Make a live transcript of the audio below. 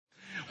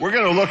We're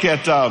going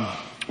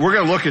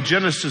to look at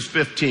Genesis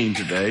 15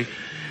 today,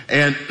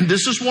 and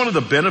this is one of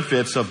the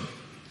benefits of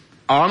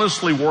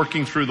honestly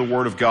working through the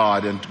Word of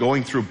God and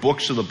going through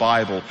books of the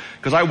Bible,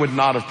 because I would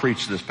not have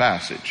preached this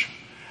passage.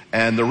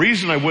 And the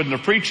reason I wouldn't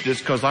have preached it is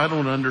because I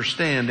don't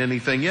understand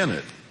anything in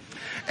it.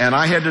 And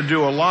I had to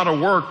do a lot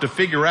of work to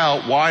figure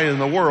out why in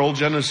the world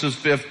Genesis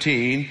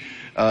 15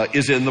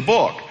 is in the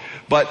book.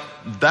 But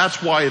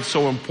that's why it's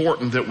so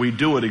important that we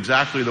do it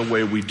exactly the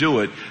way we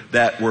do it,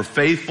 that we're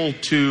faithful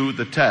to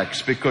the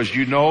text. Because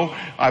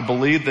I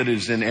believe that it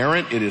is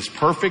inerrant, it is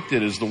perfect,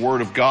 it is the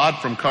Word of God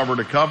from cover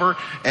to cover.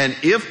 And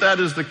if that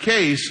is the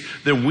case,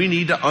 then we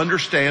need to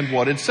understand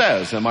what it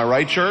says. Am I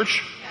right,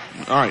 church?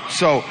 All right,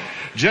 so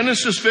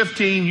Genesis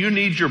 15, you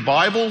need your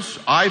Bibles,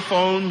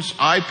 iPhones,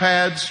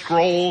 iPads,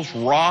 scrolls,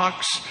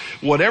 rocks,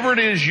 whatever it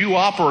is you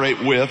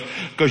operate with,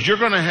 because you're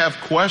going to have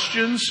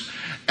questions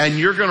and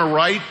you're going to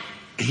write,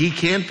 he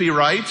can't be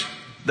right,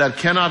 that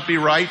cannot be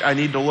right, I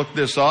need to look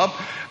this up,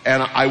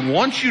 and I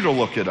want you to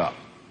look it up,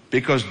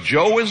 because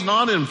Joe is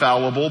not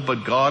infallible,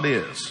 but God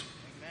is.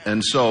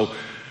 And so,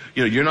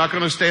 you're not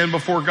going to stand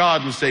before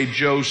God and say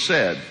Joe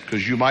said,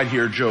 because you might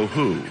hear Joe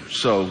who.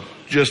 So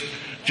just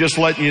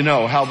letting you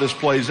know how this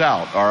plays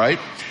out, all right?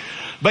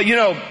 But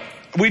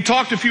we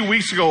talked a few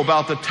weeks ago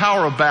about the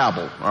Tower of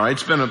Babel, all right?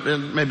 It's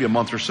been maybe a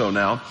month or so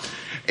now.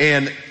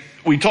 And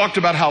we talked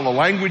about how the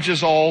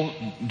languages all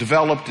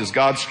developed as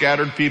God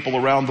scattered people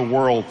around the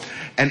world.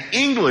 And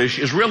English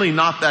is really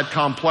not that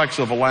complex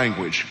of a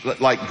language,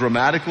 like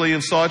grammatically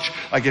and such.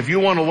 Like if you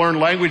want to learn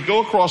language,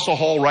 go across the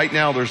hall right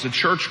now. There's a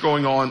church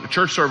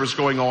service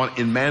going on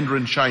in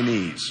Mandarin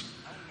Chinese.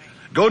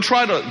 Go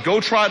try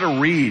to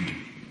read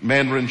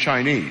Mandarin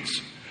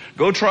Chinese.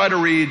 Go try to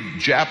read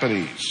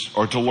Japanese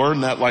or to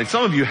learn that language.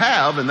 Some of you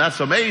have, and that's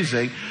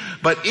amazing.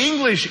 But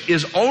English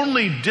is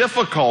only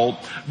difficult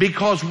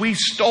because we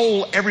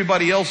stole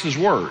everybody else's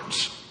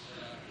words.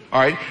 All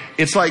right?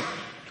 It's like,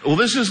 well,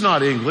 this is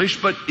not English,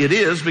 but it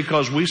is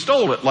because we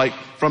stole it. Like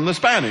from the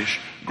Spanish,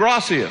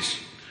 gracias.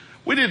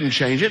 We didn't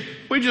change it.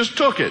 We just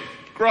took it.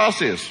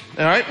 Gracias.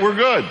 All right? We're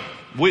good.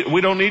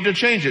 We don't need to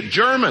change it.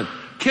 German,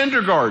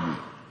 kindergarten.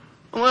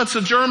 Well, that's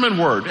a German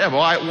word. Yeah,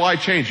 why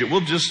change it?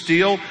 We'll just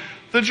steal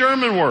the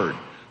German word.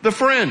 The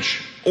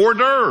French, hors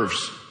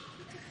d'oeuvres.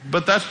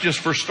 But that's just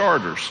for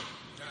starters.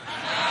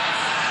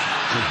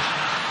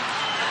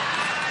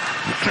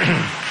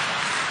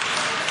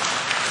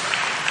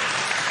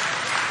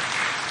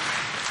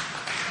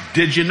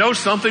 Did you know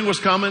something was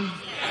coming?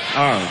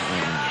 All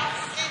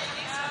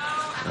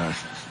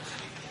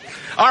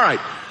right.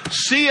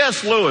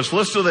 C.S. Lewis,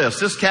 listen to this.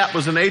 This cat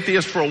was an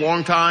atheist for a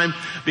long time,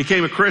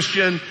 became a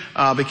Christian,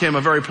 became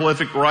a very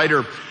prolific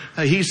writer.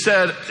 He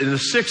said in the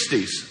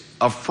 60s,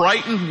 a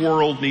frightened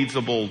world needs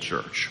a bold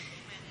church.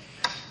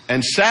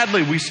 And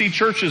sadly, we see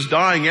churches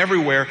dying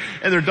everywhere,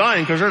 and they're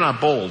dying because they're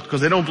not bold, because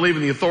they don't believe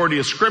in the authority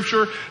of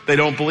Scripture. They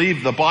don't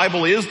believe the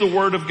Bible is the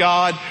Word of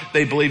God.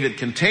 They believe it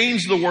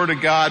contains the Word of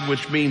God,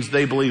 which means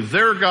they believe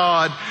they're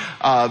God.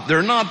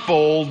 They're not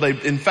bold.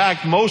 In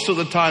fact, most of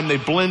the time they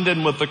blend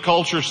in with the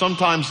culture.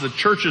 Sometimes the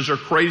churches are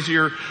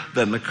crazier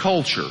than the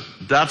culture.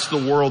 That's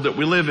the world that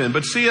we live in.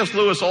 But C.S.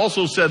 Lewis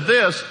also said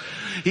this.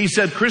 He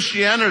said,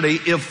 Christianity,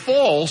 if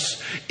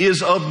false,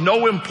 is of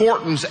no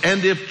importance,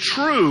 and if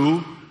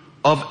true,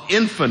 of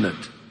infinite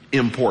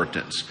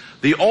importance.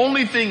 The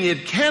only thing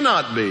it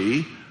cannot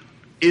be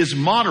is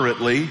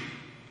moderately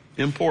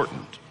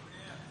important.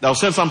 Now,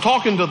 since I'm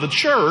talking to the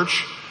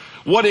church,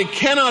 what it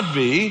cannot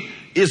be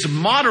is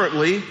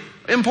moderately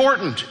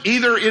important.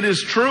 Either it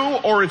is true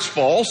or it's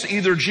false.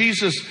 Either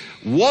Jesus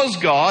was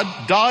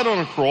God, died on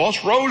a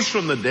cross, rose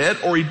from the dead,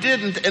 or he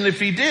didn't. And if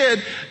he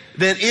did,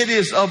 then it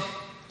is of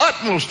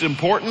utmost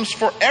importance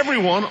for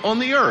everyone on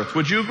the earth.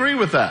 Would you agree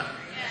with that?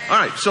 All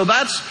right, so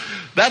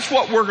that's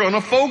what we're going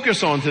to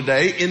focus on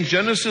today in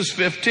Genesis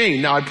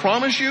 15. Now, I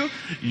promise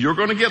you're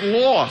going to get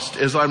lost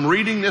as I'm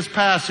reading this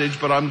passage,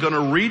 but I'm going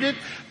to read it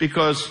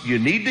because you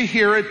need to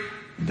hear it,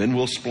 then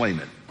we'll explain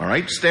it. All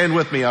right? Stand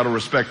with me out of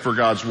respect for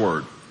God's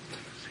Word.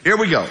 Here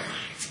we go.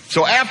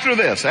 So after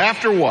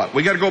what?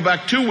 We got to go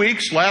back 2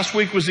 weeks. Last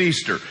week was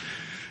Easter.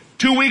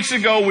 2 weeks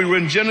ago, we were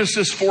in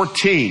Genesis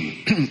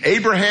 14.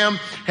 Abraham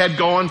had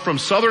gone from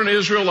southern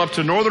Israel up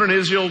to northern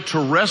Israel to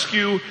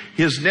rescue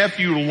his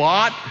nephew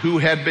Lot, who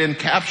had been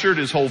captured,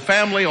 his whole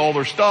family, all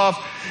their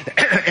stuff.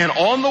 And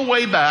on the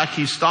way back,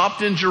 he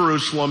stopped in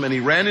Jerusalem and he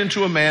ran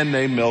into a man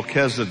named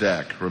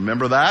Melchizedek.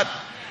 Remember that?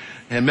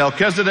 And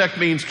Melchizedek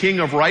means king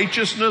of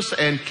righteousness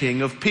and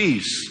king of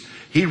peace.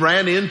 He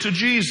ran into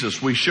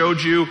Jesus. We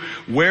showed you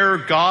where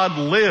God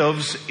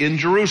lives in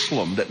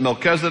Jerusalem, that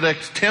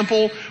Melchizedek's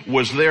temple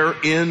was there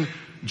in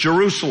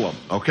Jerusalem,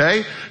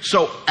 okay?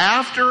 So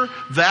after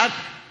that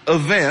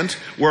event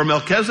where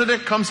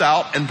Melchizedek comes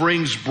out and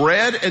brings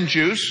bread and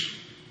juice,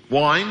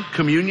 wine,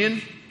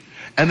 communion,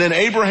 and then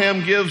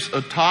Abraham gives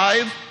a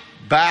tithe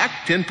back,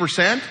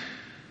 10%,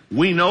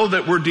 we know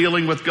that we're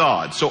dealing with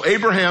God. So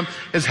Abraham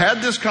has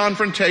had this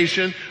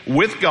confrontation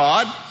with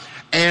God,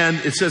 and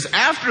it says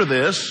after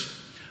this,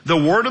 the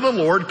word of the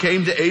Lord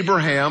came to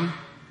Abraham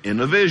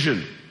in a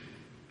vision.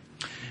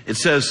 It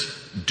says,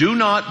 do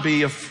not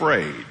be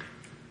afraid.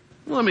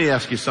 Let me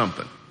ask you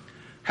something.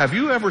 Have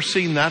you ever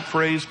seen that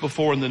phrase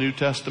before in the New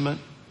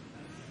Testament?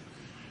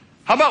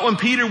 How about when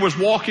Peter was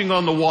walking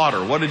on the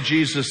water? What did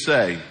Jesus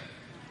say?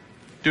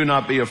 Do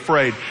not be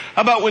afraid.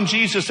 How about when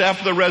Jesus,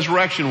 after the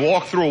resurrection,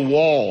 walked through a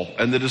wall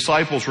and the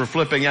disciples were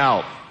flipping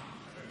out?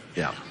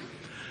 Yeah.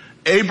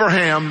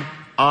 Abraham,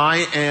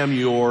 I am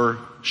your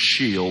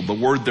shield. The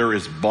word there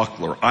is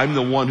buckler. I'm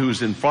the one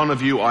who's in front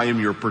of you. I am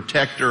your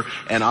protector,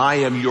 and I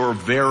am your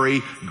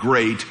very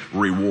great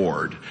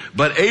reward.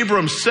 But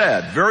Abram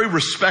said, very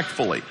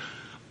respectfully,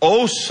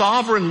 O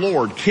sovereign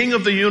Lord, King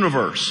of the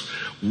universe,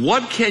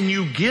 what can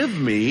you give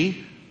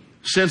me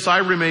since I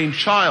remain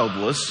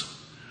childless,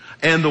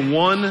 and the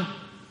one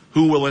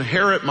who will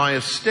inherit my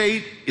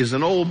estate is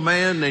an old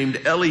man named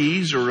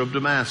Eliezer of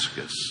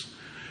Damascus?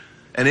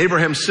 And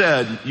Abraham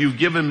said, you've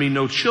given me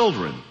no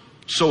children,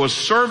 so a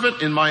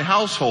servant in my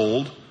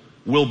household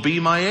will be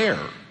my heir.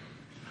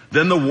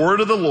 Then the word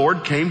of the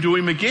Lord came to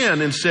him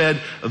again and said,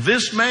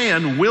 this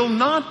man will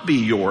not be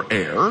your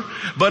heir,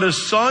 but a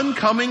son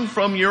coming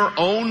from your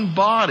own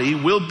body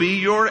will be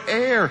your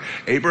heir.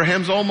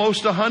 Abraham's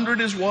almost 100,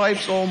 his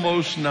wife's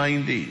almost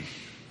 90.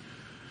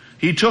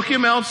 He took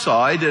him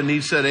outside and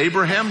he said,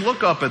 Abraham,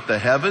 look up at the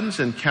heavens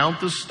and count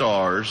the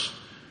stars,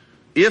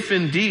 if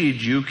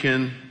indeed you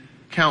can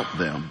count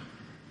them.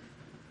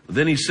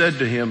 Then he said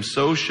to him,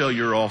 so shall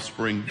your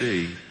offspring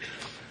be.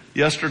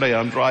 Yesterday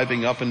I'm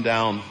driving up and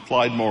down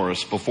Clyde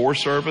Morris before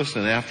service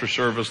and after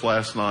service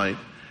last night,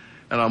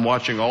 and I'm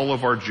watching all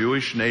of our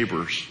Jewish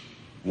neighbors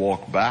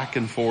walk back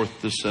and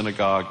forth to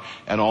synagogue,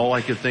 and all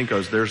I could think of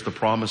is there's the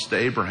promise to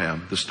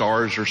Abraham. The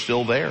stars are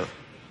still there.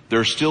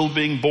 They're still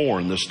being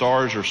born. The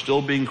stars are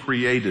still being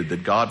created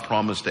that God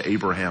promised to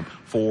Abraham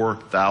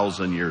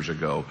 4,000 years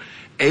ago.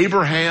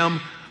 Abraham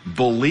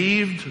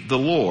believed the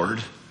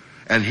Lord,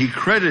 and he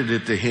credited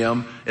it to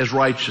him as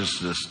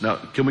righteousness. Now,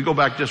 can we go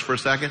back just for a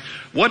second?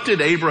 What did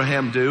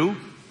Abraham do?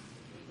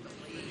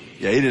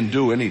 Yeah, he didn't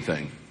do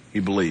anything. He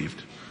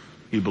believed.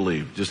 He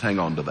believed. Just hang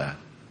on to that.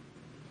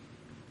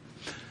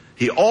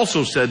 He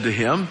also said to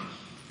him,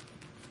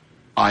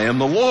 I am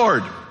the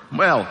Lord.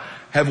 Well,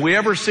 have we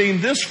ever seen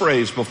this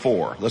phrase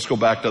before? Let's go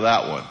back to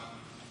that one.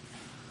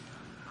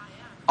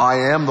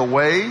 I am the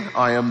way,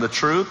 I am the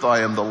truth,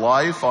 I am the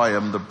life, I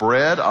am the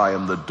bread, I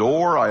am the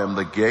door, I am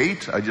the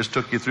gate. I just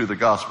took you through the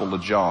Gospel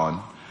of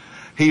John.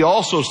 He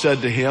also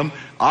said to him,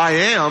 I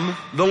am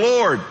the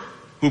Lord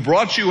who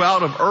brought you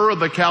out of Ur of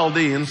the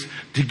Chaldeans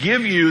to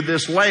give you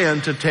this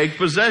land to take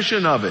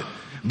possession of it.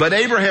 But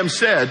Abraham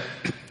said,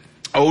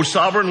 O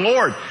sovereign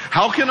Lord,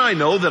 how can I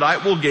know that I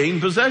will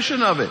gain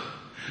possession of it?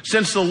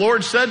 Since the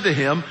Lord said to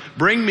him,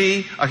 bring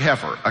me a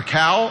heifer, a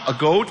cow, a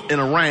goat, and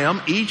a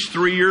ram, each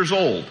 3 years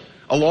old,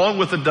 along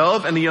with a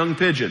dove and a young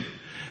pigeon.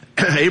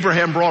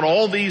 Abraham brought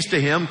all these to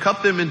him,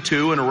 cut them in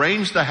two, and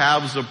arranged the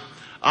halves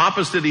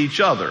opposite each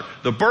other.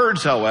 The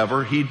birds,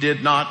 however, he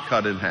did not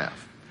cut in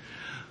half.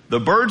 The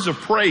birds of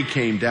prey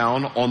came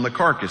down on the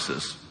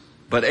carcasses,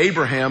 but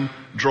Abraham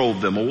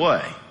drove them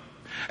away.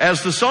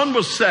 As the sun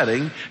was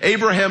setting,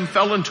 Abraham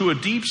fell into a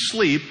deep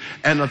sleep,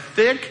 and a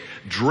thick,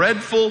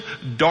 dreadful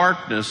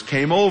darkness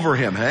came over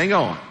him. Hang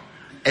on.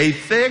 A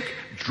thick,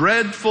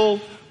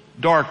 dreadful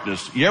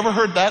darkness. You ever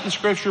heard that in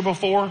Scripture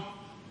before?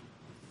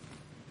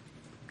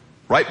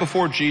 Right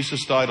before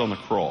Jesus died on the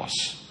cross.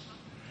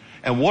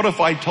 And what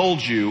if I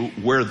told you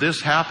where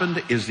this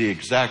happened is the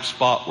exact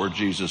spot where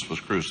Jesus was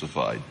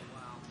crucified?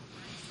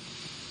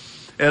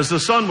 As the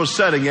sun was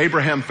setting,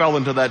 Abraham fell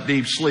into that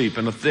deep sleep,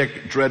 and a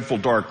thick, dreadful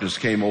darkness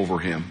came over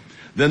him.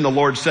 Then the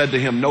Lord said to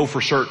him, know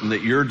for certain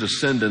that your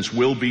descendants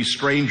will be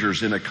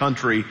strangers in a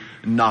country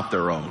not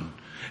their own.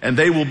 And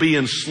they will be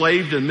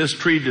enslaved and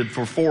mistreated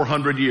for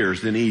 400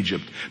 years in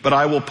Egypt. But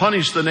I will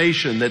punish the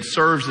nation that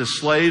serves as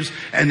slaves,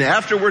 and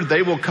afterward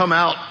they will come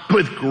out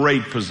with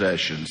great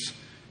possessions.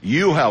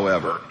 You,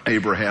 however,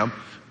 Abraham,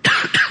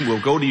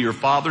 will go to your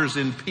fathers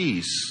in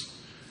peace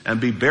and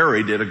be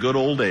buried at a good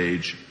old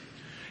age.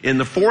 In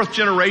the 4th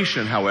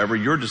generation, however,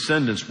 your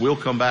descendants will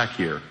come back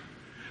here.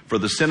 For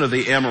the sin of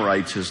the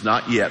Amorites has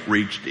not yet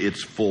reached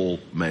its full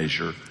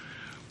measure.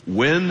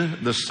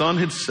 When the sun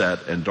had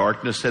set and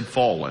darkness had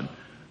fallen,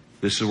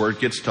 this is where it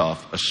gets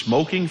tough, a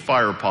smoking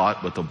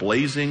firepot with a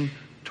blazing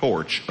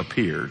torch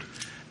appeared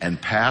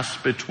and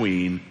passed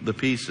between the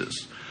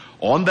pieces.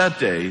 On that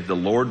day, the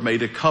Lord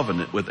made a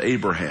covenant with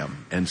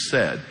Abraham and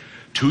said,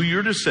 to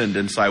your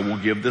descendants I will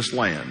give this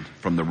land,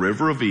 from the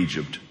river of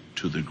Egypt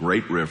to the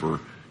great river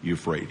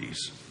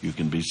Euphrates. You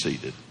can be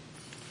seated.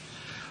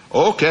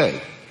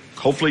 Okay.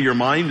 Hopefully your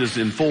mind is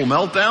in full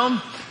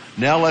meltdown.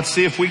 Now let's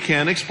see if we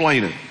can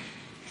explain it.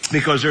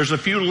 Because there's a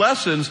few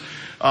lessons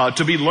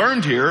to be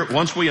learned here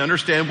once we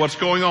understand what's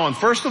going on.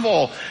 First of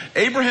all,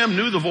 Abraham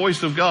knew the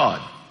voice of God.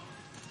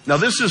 Now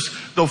this is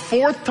the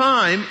 4th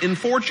time in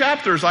 4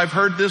 chapters I've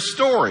heard this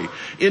story.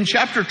 In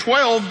chapter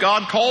 12,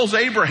 God calls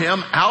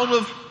Abraham out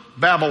of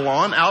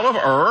Babylon, out of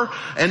Ur,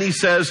 and he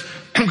says,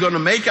 I'm going to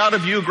make out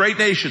of you a great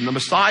nation. The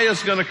Messiah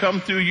is going to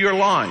come through your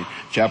line.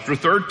 Chapter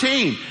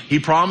 13, he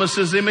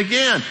promises him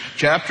again.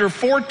 Chapter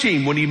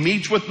 14, when he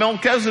meets with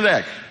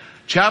Melchizedek.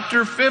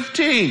 Chapter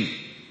 15,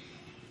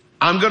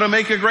 I'm going to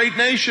make a great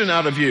nation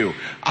out of you.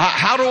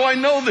 How do I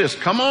know this?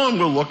 Come on,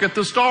 we'll look at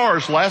the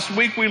stars. Last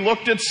week we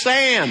looked at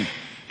sand.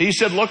 He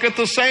said, look at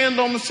the sand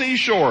on the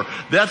seashore.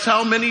 That's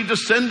how many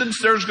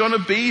descendants there's going to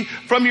be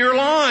from your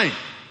line.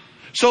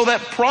 So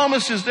that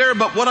promise is there,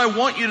 but what I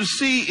want you to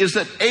see is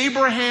that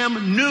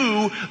Abraham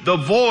knew the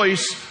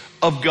voice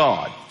of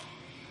God.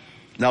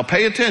 Now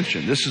pay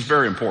attention. This is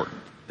very important.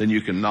 Then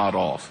you can nod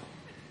off.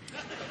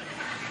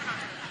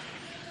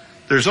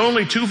 There's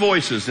only two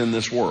voices in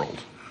this world.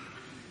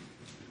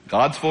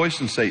 God's voice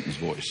and Satan's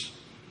voice.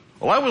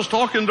 Well, I was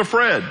talking to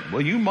Fred.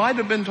 Well, you might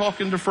have been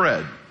talking to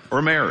Fred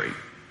or Mary.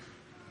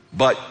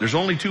 But there's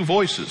only two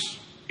voices.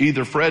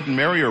 Either Fred and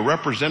Mary are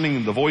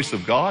representing the voice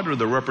of God or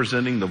they're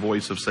representing the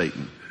voice of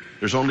Satan.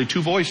 There's only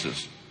two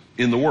voices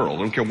in the world.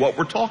 I don't care what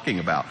we're talking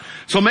about.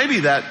 So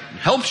maybe that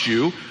helps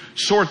you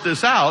sort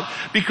this out,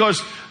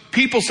 because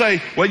people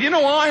say, well, you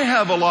know, I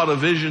have a lot of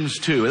visions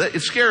too.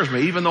 It scares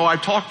me, even though I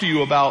talked to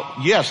you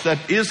about, yes,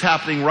 that is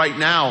happening right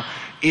now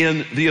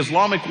in the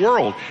Islamic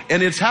world.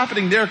 And it's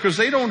happening there because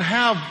they don't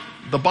have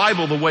the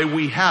Bible the way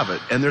we have it.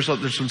 And there's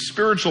some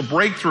spiritual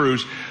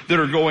breakthroughs that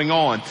are going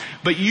on.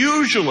 But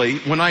usually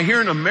when I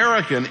hear an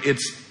American,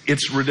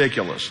 it's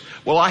ridiculous.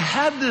 Well, I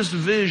had this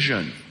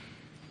vision.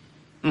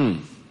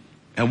 And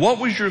what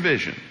was your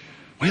vision?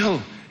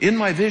 Well, in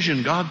my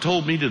vision, God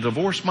told me to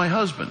divorce my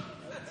husband.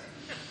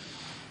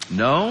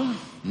 No,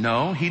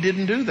 he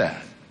didn't do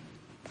that.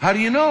 How do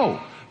you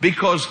know?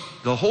 Because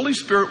the Holy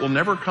Spirit will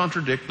never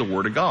contradict the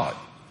Word of God.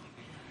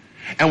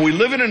 And we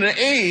live in an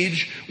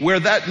age where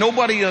that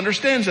nobody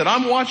understands it.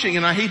 I'm watching,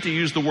 and I hate to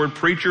use the word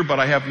preacher, but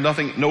I have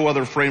no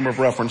other frame of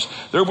reference.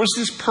 There was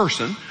this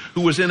person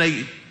who was in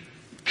a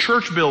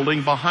church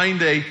building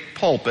behind a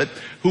pulpit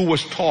who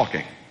was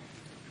talking.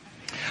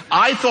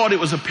 I thought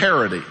it was a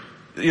parody.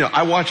 You know,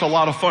 I watch a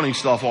lot of funny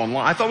stuff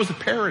online. I thought it was a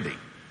parody.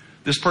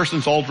 This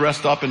person's all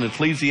dressed up in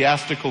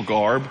ecclesiastical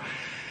garb.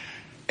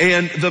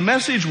 And the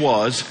message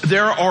was,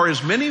 there are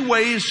as many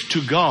ways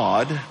to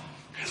God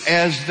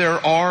as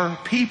there are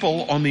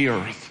people on the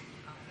earth.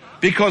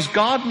 Because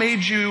God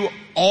made you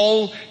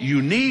all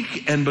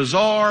unique and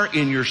bizarre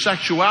in your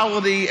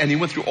sexuality, and he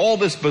went through all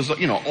this bizarre,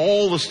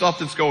 all the stuff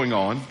that's going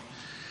on.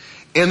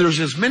 And there's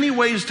as many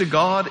ways to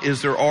God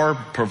as there are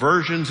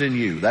perversions in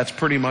you. That's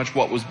pretty much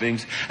what was being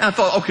said. And I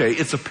thought, okay,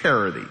 it's a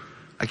parody.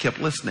 I kept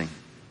listening.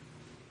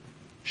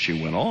 She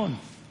went on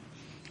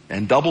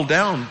and doubled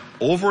down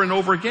over and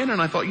over again.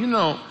 And I thought,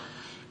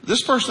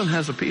 this person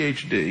has a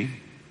PhD.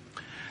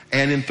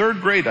 And in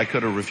third grade, I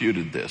could have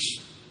refuted this.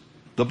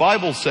 The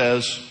Bible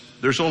says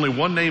there's only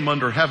one name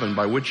under heaven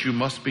by which you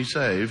must be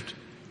saved.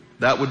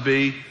 That would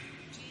be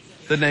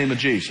the name of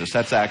Jesus.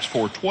 That's Acts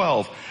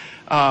 4:12.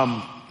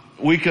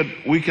 We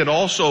could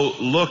also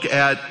look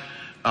at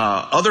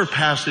other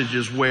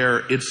passages where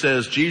it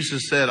says,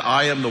 Jesus said,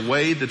 I am the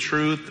way, the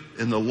truth,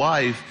 and the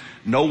life.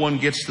 No one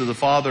gets to the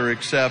Father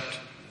except.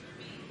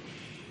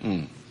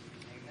 And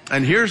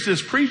here's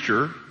this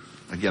preacher.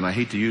 Again, I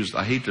hate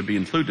to be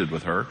included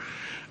with her.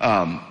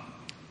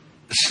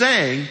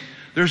 Saying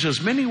there's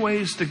as many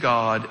ways to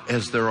God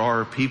as there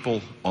are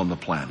people on the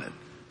planet.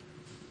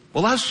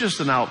 Well, that's just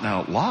an out and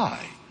out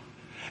lie.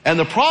 And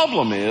the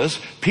problem is,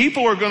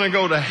 people are going to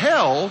go to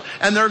hell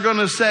and they're going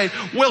to say,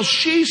 well,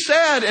 she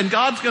said, and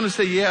God's going to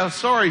say, yeah,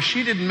 sorry,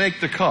 she didn't make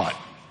the cut.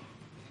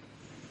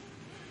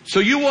 So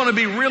you want to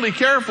be really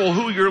careful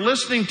who you're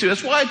listening to.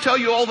 That's why I tell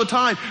you all the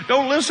time,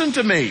 don't listen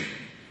to me.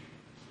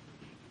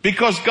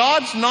 Because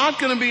God's not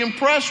going to be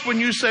impressed when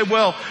you say,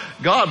 well,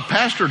 God,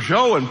 Pastor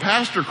Joe and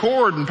Pastor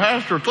Cord and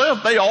Pastor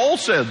Cliff, they all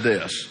said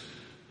this.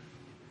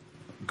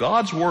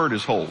 God's word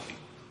is holy.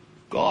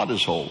 God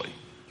is holy.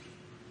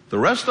 The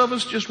rest of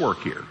us just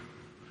work here.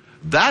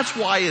 That's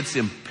why it's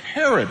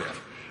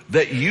imperative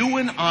that you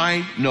and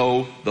I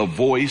know the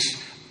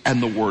voice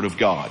and the Word of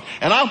God.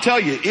 And I'll tell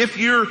you, if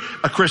you're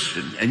a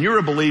Christian and you're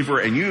a believer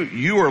and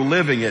you are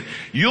living it,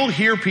 you'll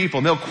hear people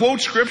and they'll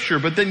quote Scripture,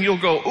 but then you'll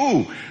go,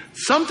 ooh,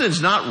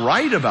 something's not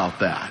right about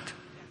that.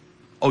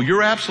 Oh,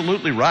 you're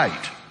absolutely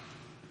right.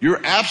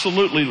 You're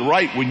absolutely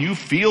right. When you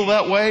feel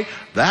that way,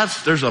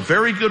 there's a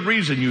very good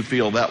reason you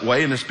feel that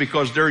way, and it's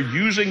because they're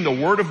using the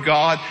Word of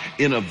God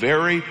in a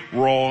very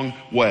wrong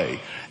way.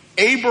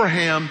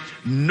 Abraham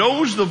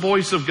knows the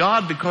voice of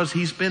God because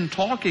he's been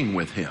talking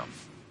with him.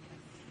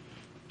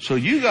 So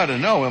you got to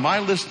know, am I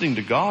listening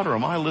to God or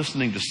am I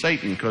listening to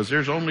Satan? Because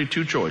there's only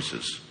two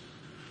choices.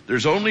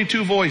 There's only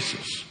two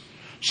voices.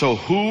 So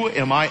who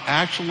am I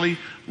actually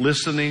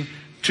listening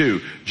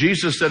to?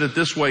 Jesus said it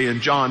this way in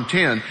John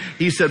 10.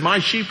 He said, my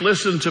sheep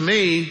listen to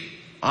me.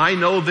 I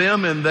know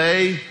them and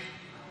they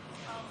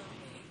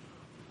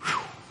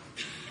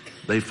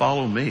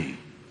follow me.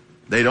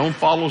 They don't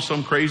follow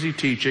some crazy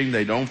teaching.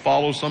 They don't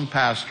follow some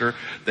pastor.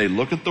 They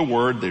look at the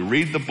Word, they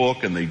read the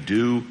book, and they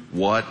do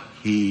what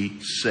he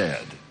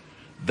said.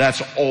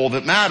 That's all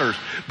that matters.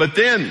 But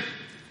then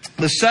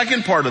the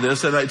second part of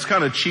this, and it's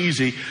kind of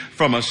cheesy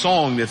from a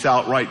song that's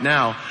out right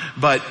now,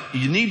 but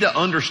you need to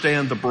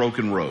understand the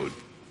broken road.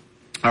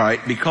 All right,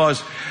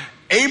 because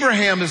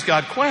Abraham has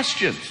got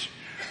questions.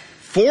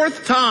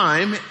 Fourth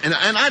time, and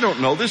I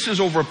don't know, this is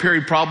over a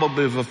period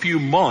probably of a few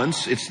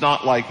months. It's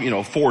not like,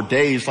 4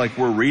 days like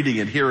we're reading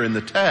it here in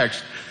the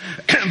text.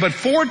 But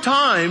 4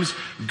 times,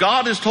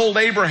 God has told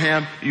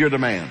Abraham, you're the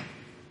man.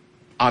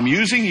 I'm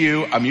using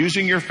you, I'm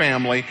using your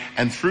family,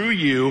 and through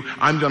you,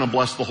 I'm going to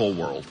bless the whole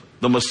world.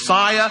 The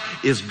Messiah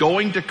is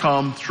going to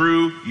come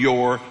through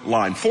your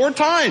line. 4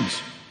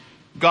 times,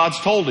 God's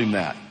told him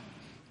that.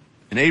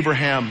 And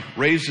Abraham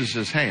raises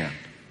his hand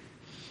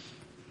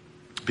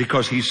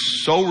because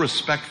he's so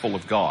respectful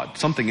of God.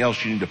 Something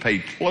else you need to pay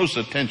close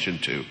attention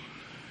to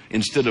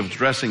instead of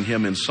addressing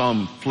him in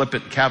some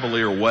flippant,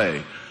 cavalier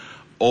way.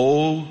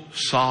 O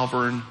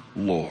sovereign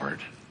Lord,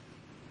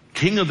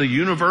 King of the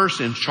universe,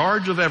 in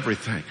charge of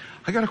everything.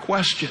 I got a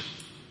question.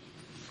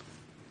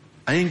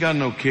 I ain't got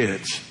no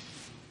kids.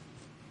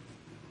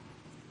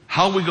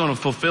 How are we going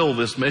to fulfill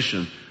this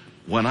mission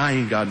when I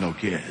ain't got no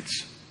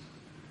kids?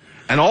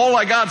 And all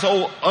I got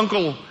is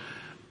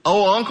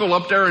uncle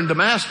up there in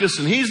Damascus,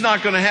 and he's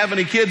not going to have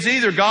any kids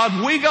either.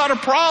 God, we got a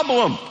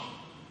problem.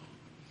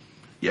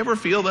 You ever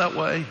feel that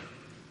way?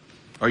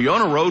 Are you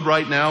on a road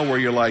right now where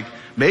you're like,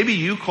 maybe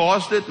you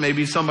caused it,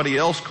 maybe somebody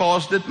else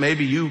caused it,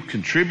 maybe you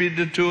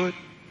contributed to it,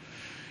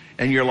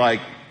 and you're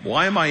like,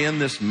 why am I in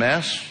this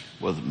mess?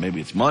 Well, maybe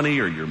it's money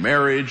or your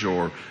marriage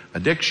or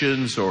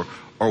addictions or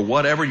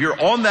whatever.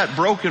 You're on that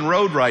broken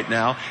road right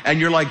now, and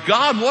you're like,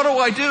 God, what do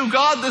I do?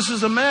 God, this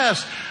is a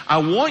mess. I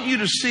want you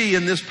to see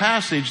in this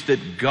passage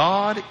that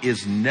God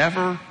is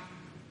never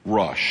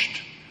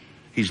rushed.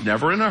 He's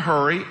never in a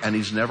hurry, and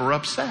he's never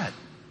upset.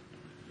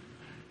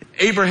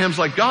 Abraham's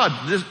like, God,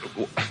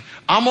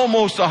 I'm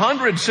almost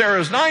 100.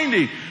 Sarah's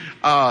 90.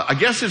 I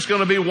guess it's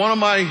going to be one of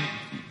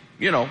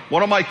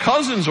my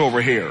cousins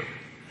over here.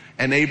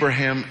 And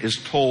Abraham is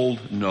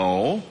told,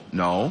 no.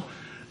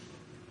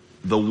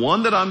 The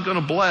one that I'm going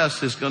to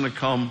bless is going to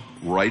come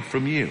right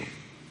from you.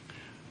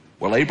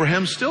 Well,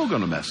 Abraham's still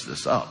going to mess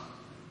this up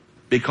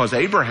because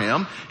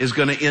Abraham is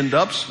going to end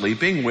up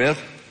sleeping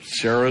with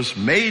Sarah's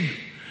maid,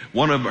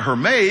 one of her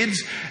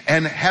maids,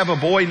 and have a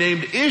boy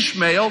named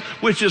Ishmael,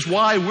 which is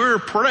why we're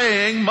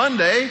praying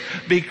Monday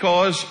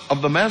because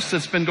of the mess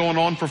that's been going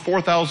on for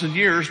 4,000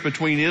 years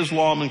between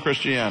Islam and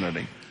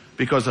Christianity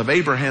because of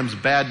Abraham's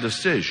bad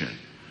decision.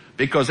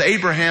 Because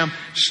Abraham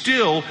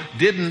still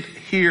didn't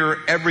hear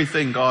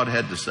everything God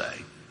had to say.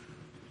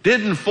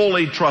 Didn't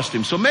fully trust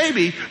him. So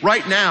maybe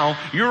right now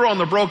you're on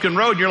the broken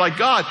road and you're like,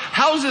 God,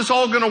 how's this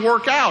all going to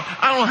work out?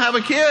 I don't have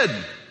a kid.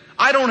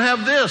 I don't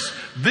have this.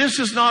 This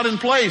is not in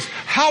place.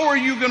 How are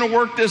you going to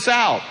work this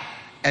out?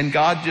 And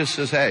God just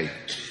says, hey,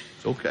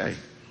 it's okay.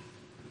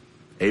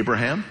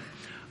 Abraham,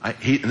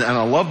 and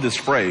I love this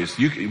phrase.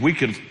 We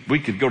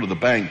could go to the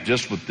bank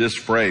just with this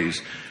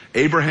phrase.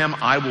 Abraham,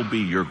 I will be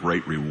your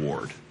great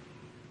reward.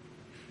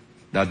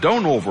 Now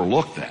don't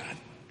overlook that.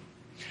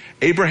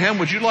 Abraham,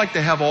 would you like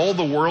to have all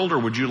the world or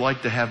would you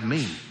like to have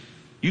me?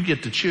 You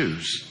get to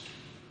choose.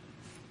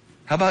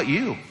 How about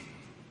you?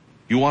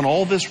 You want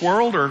all this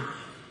world or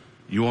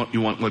you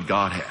want what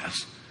God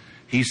has?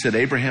 He said,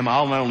 Abraham,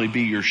 I'll not only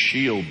be your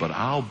shield, but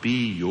I'll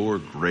be your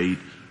great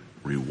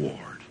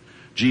reward.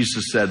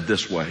 Jesus said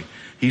this way.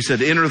 He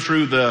said, enter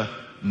through the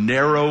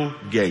narrow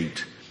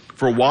gate.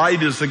 For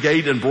wide is the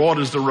gate and broad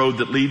is the road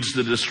that leads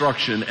to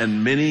destruction,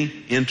 and many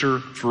enter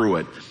through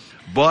it.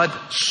 But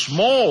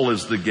small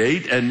is the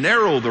gate and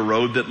narrow the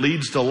road that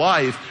leads to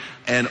life,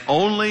 and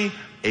only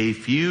a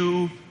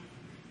few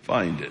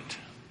find it.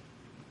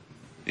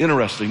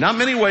 Interesting. Not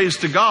many ways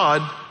to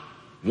God.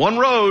 One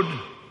road.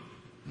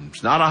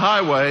 It's not a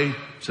highway.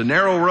 It's a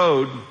narrow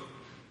road.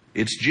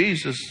 It's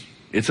Jesus.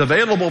 It's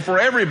available for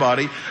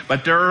everybody,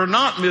 but there are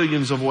not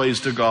millions of ways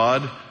to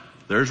God.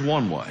 There's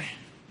one way.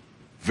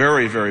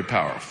 Very, very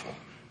powerful.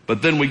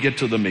 But then we get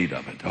to the meat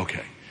of it.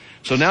 Okay.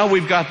 So now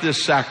we've got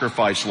this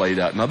sacrifice laid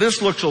out. Now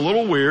this looks a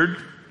little weird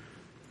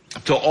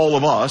to all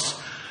of us,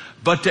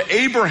 but to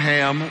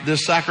Abraham,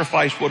 this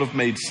sacrifice would have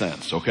made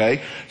sense,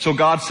 okay? So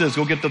God says,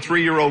 go get the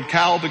 3-year-old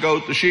cow, the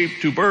goat, the sheep,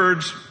 2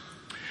 birds,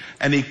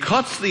 and he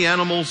cuts the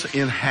animals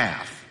in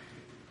half.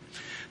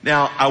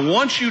 Now, I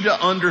want you to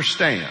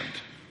understand,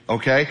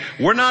 okay?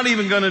 We're not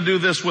even going to do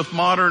this with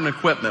modern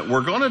equipment.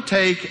 We're going to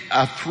take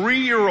a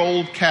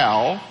 3-year-old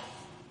cow,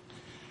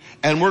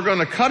 and we're going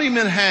to cut him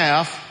in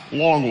half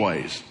long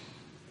ways.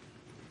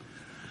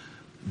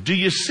 Do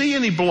you see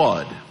any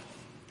blood?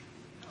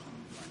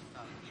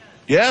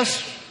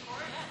 Yes?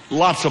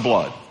 Lots of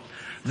blood.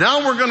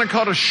 Now we're going to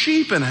cut a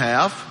sheep in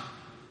half,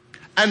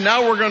 and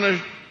now we're going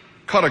to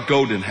cut a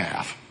goat in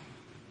half.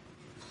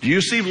 Do you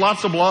see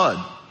lots of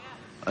blood?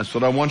 That's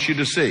what I want you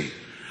to see.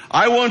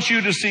 I want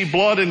you to see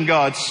blood and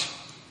guts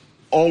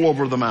all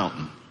over the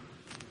mountain,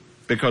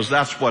 because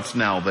that's what's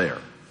now there.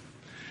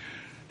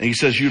 And he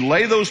says, you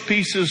lay those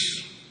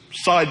pieces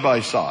side by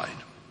side.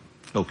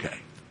 Okay.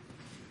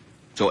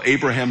 So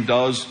Abraham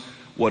does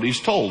what he's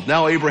told.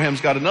 Now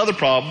Abraham's got another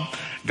problem.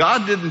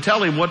 God didn't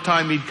tell him what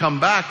time he'd come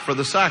back for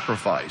the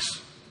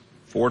sacrifice.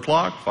 4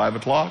 o'clock, 5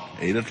 o'clock,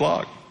 8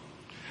 o'clock.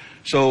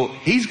 So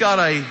he's got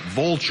a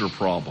vulture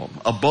problem,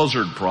 a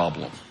buzzard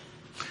problem.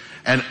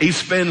 And he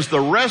spends the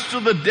rest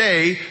of the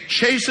day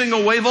chasing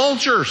away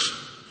vultures.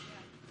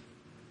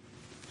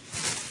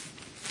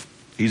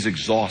 He's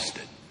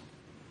exhausted.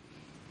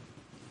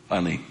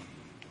 Finally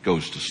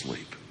goes to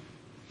sleep.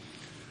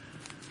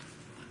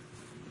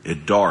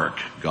 At dark,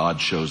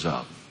 God shows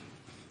up.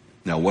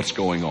 Now what's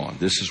going on?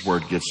 This is where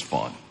it gets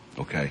fun,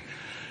 okay?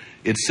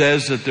 It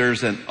says that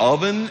there's an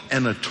oven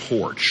and a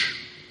torch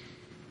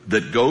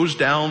that goes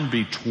down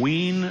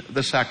between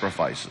the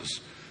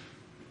sacrifices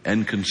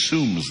and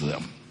consumes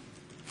them.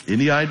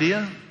 Any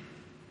idea?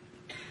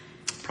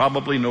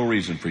 Probably no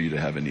reason for you to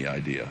have any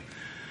idea.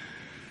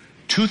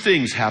 2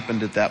 things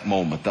happened at that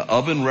moment. The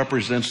oven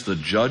represents the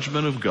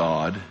judgment of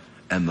God,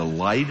 and the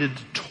lighted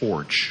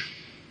torch,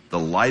 the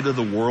light of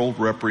the world,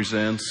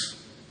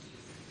 represents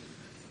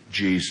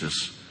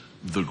Jesus,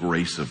 the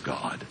grace of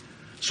God.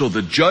 So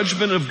the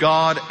judgment of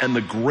God and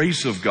the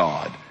grace of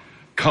God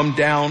come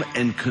down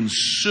and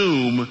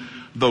consume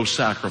those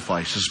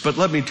sacrifices. But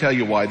let me tell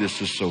you why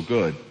this is so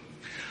good.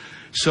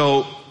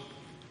 So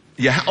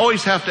you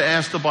always have to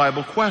ask the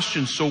Bible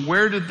questions. So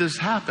where did this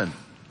happen?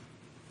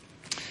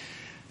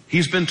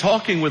 He's been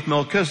talking with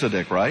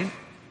Melchizedek, right?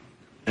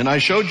 And I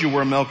showed you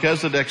where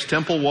Melchizedek's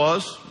temple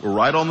was. We're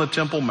right on the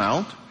Temple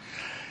Mount.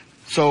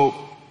 So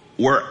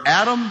where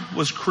Adam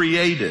was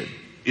created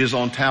is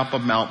on top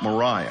of Mount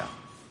Moriah.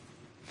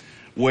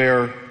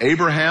 Where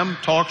Abraham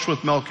talks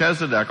with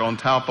Melchizedek on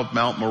top of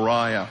Mount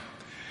Moriah.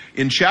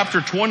 In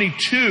chapter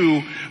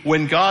 22,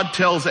 when God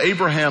tells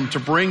Abraham to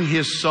bring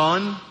his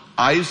son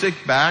Isaac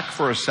back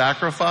for a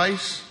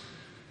sacrifice,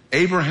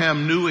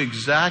 Abraham knew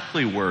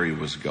exactly where he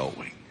was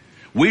going.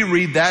 We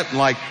read that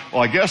like,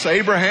 well, I guess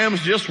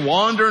Abraham's just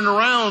wandering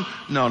around.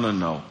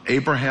 No.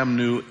 Abraham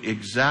knew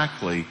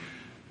exactly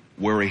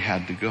where he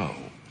had to go.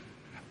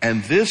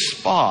 And this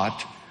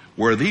spot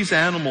where these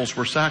animals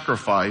were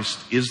sacrificed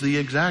is the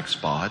exact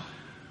spot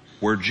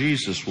where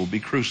Jesus will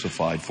be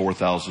crucified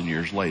 4,000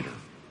 years later.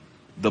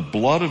 The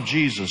blood of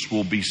Jesus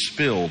will be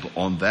spilled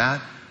on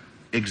that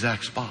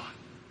exact spot.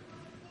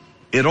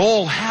 It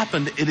all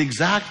happened at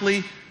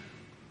exactly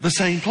the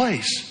same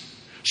place.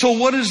 So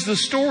what is the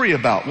story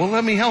about? Well,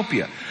 let me help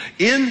you.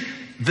 In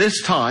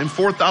this time,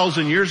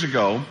 4,000 years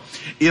ago,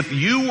 if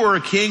you were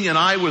a king and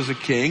I was a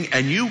king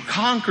and you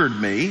conquered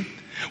me,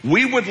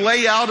 we would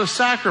lay out a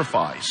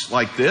sacrifice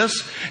like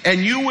this, and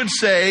you would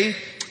say,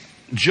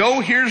 Joe,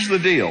 here's the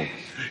deal.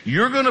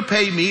 You're going to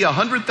pay me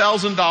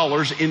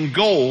 $100,000 in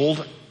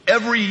gold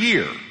every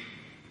year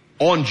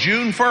on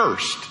June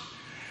 1st.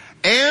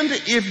 And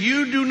if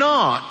you do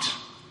not,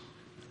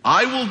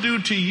 I will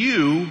do to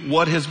you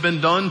what has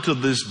been done to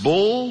this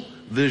bull,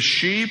 this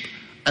sheep,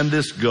 and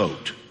this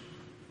goat.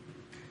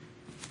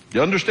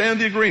 You understand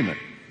the agreement?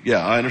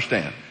 Yeah, I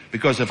understand.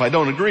 Because if I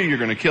don't agree, you're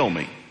going to kill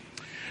me.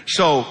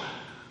 So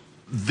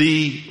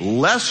the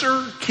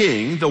lesser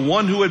king, the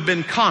one who had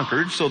been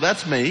conquered, so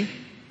that's me,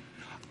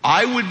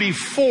 I would be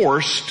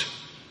forced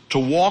to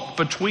walk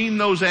between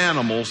those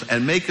animals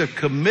and make a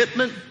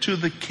commitment to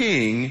the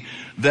king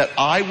that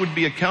I would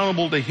be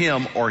accountable to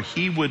him or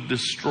he would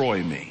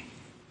destroy me.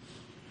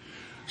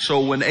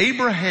 So when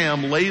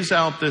Abraham lays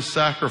out this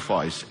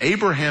sacrifice,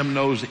 Abraham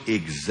knows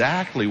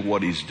exactly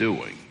what he's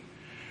doing.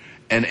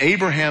 And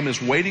Abraham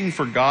is waiting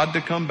for God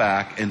to come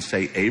back and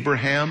say,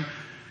 Abraham,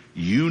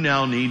 you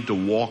now need to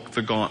walk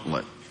the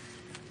gauntlet.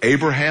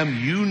 Abraham,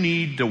 you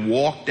need to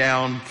walk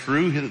down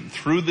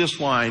through this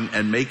line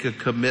and make a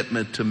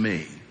commitment to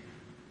me.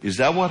 Is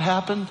that what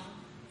happened?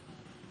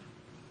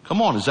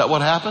 Come on, is that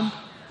what happened?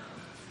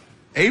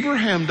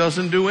 Abraham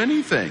doesn't do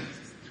anything.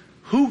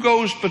 Who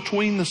goes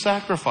between the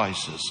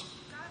sacrifices?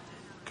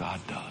 God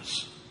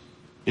does.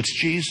 It's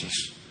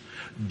Jesus.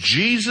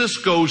 Jesus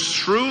goes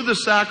through the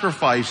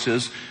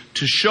sacrifices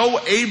to show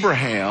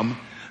Abraham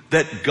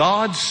that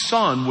God's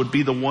son would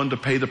be the one to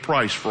pay the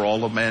price for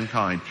all of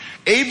mankind.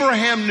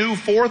 Abraham knew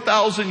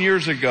 4,000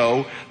 years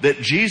ago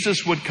that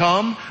Jesus would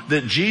come,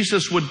 that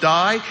Jesus would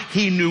die.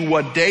 He knew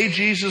what day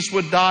Jesus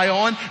would die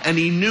on, and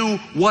he knew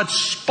what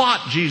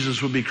spot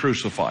Jesus would be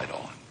crucified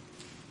on.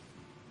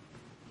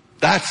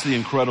 That's the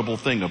incredible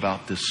thing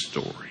about this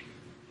story.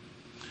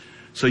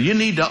 So you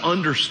need to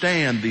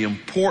understand the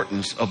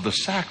importance of the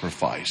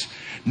sacrifice.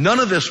 None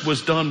of this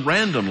was done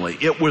randomly.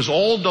 It was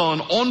all done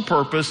on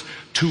purpose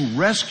to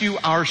rescue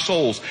our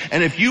souls.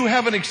 And if you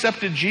haven't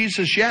accepted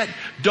Jesus yet,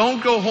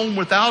 don't go home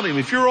without him.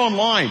 If you're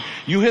online,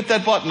 you hit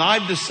that button,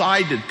 I've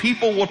decided.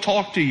 People will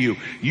talk to you.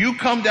 You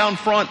come down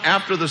front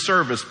after the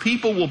service.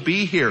 People will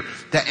be here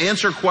to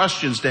answer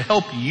questions, to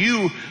help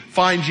you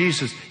find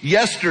Jesus.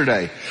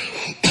 Yesterday,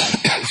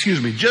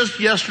 just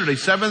yesterday,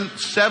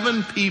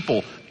 seven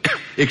people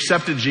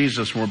accepted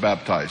Jesus and were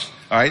baptized.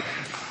 All right?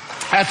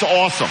 That's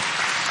awesome.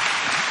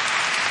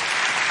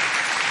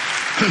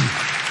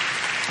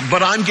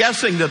 But I'm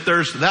guessing that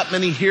there's that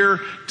many here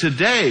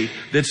today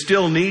that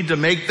still need to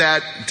make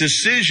that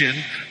decision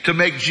to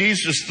make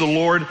Jesus the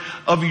Lord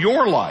of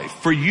your life,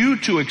 for you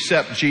to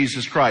accept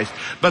Jesus Christ.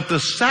 But the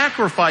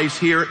sacrifice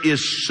here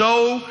is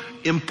so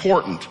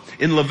important.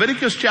 In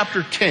Leviticus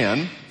chapter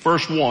 10,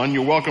 verse 1,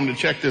 you're welcome to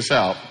check this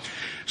out.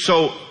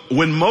 So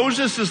when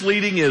Moses is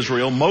leading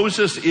Israel,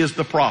 Moses is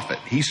the prophet.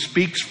 He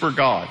speaks for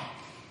God.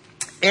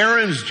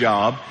 Aaron's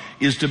job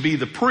is to be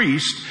the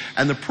priest,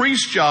 and the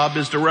priest's job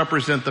is to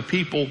represent the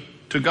people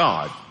to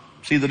God.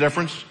 See the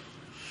difference?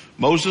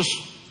 Moses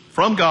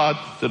from God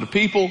to the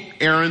people,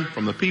 Aaron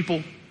from the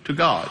people to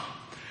God.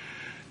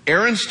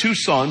 Aaron's two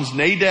sons,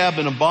 Nadab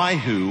and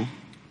Abihu,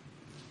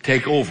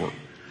 take over.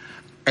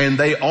 And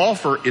they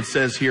offer, it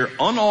says here,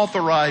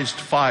 unauthorized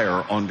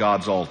fire on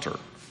God's altar.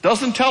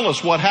 Doesn't tell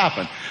us what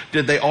happened.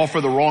 Did they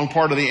offer the wrong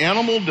part of the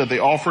animal? Did they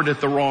offer it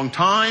at the wrong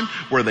time?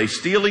 Were they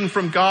stealing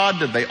from God?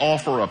 Did they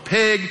offer a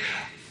pig?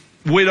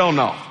 We don't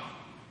know.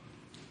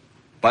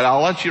 But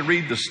I'll let you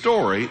read the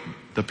story.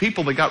 The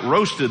people that got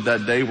roasted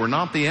that day were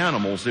not the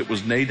animals. It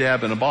was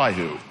Nadab and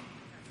Abihu.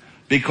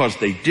 Because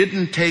they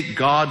didn't take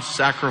God's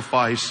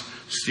sacrifice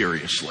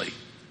seriously.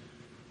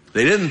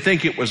 They didn't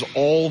think it was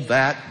all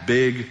that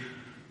big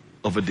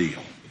of a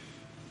deal.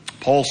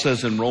 Paul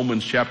says in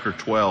Romans chapter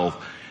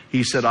 12,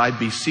 he said, I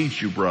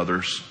beseech you,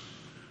 brothers,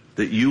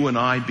 that you and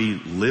I be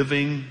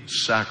living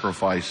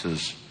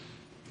sacrifices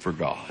for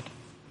God.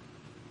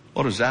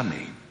 What does that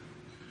mean?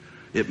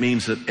 It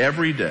means that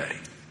every day,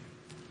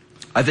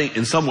 I think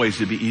in some ways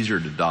it'd be easier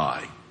to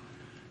die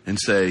and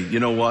say, you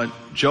know what,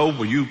 Joe,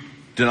 will you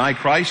deny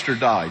Christ or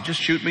die? Just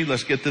shoot me,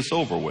 let's get this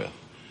over with.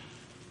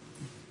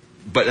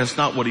 But that's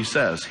not what he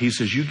says. He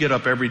says, you get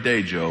up every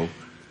day, Joe.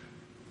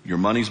 Your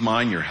money's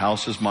mine, your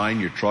house is mine,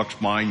 your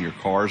truck's mine, your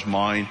car's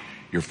mine,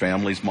 your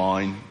family's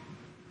mine.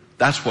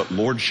 That's what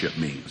lordship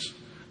means.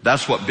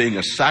 That's what being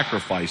a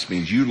sacrifice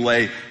means. You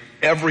lay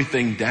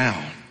everything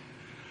down.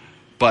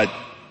 But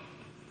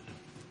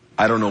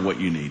I don't know what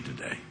you need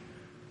today.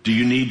 Do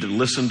you need to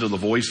listen to the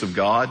voice of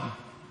God?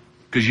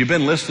 Because you've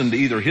been listening to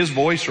either his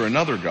voice or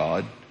another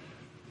God.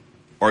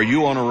 Or are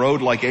you on a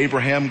road like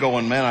Abraham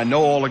going, man, I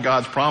know all of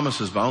God's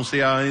promises, but I don't see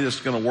how any of this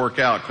is going to work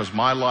out because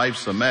my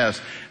life's a mess.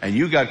 And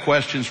you got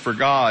questions for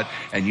God,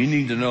 and you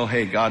need to know,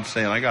 hey, God's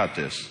saying, I got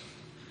this.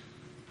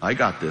 I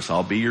got this.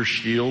 I'll be your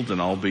shield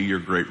and I'll be your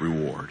great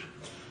reward.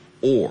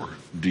 Or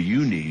do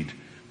you need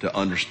to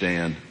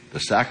understand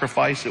the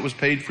sacrifice that was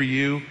paid for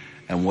you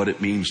and what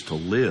it means to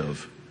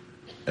live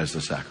as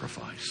the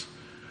sacrifice?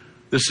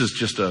 This is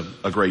just a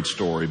great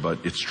story, but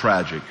it's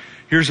tragic.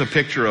 Here's a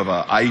picture of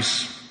an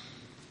ice,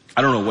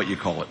 I don't know what you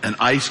call it, an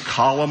ice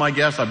column, I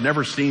guess. I've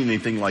never seen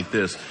anything like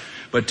this.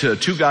 But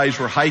two guys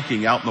were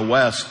hiking out in the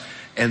west,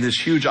 and this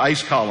huge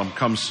ice column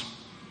comes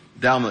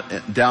down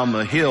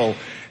the hill,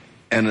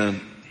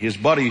 and his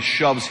buddy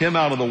shoves him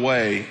out of the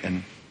way,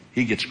 and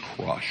he gets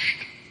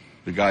crushed.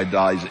 The guy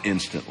dies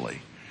instantly.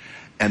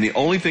 And the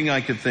only thing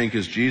I could think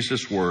is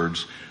Jesus'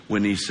 words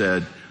when he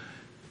said,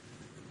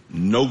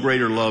 no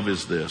greater love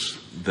is this,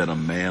 that a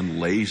man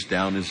lays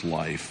down his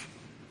life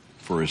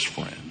for his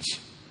friends.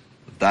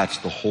 That's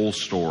the whole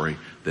story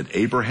that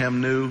Abraham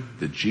knew,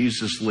 that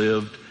Jesus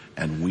lived,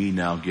 and we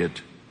now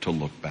get to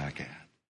look back at.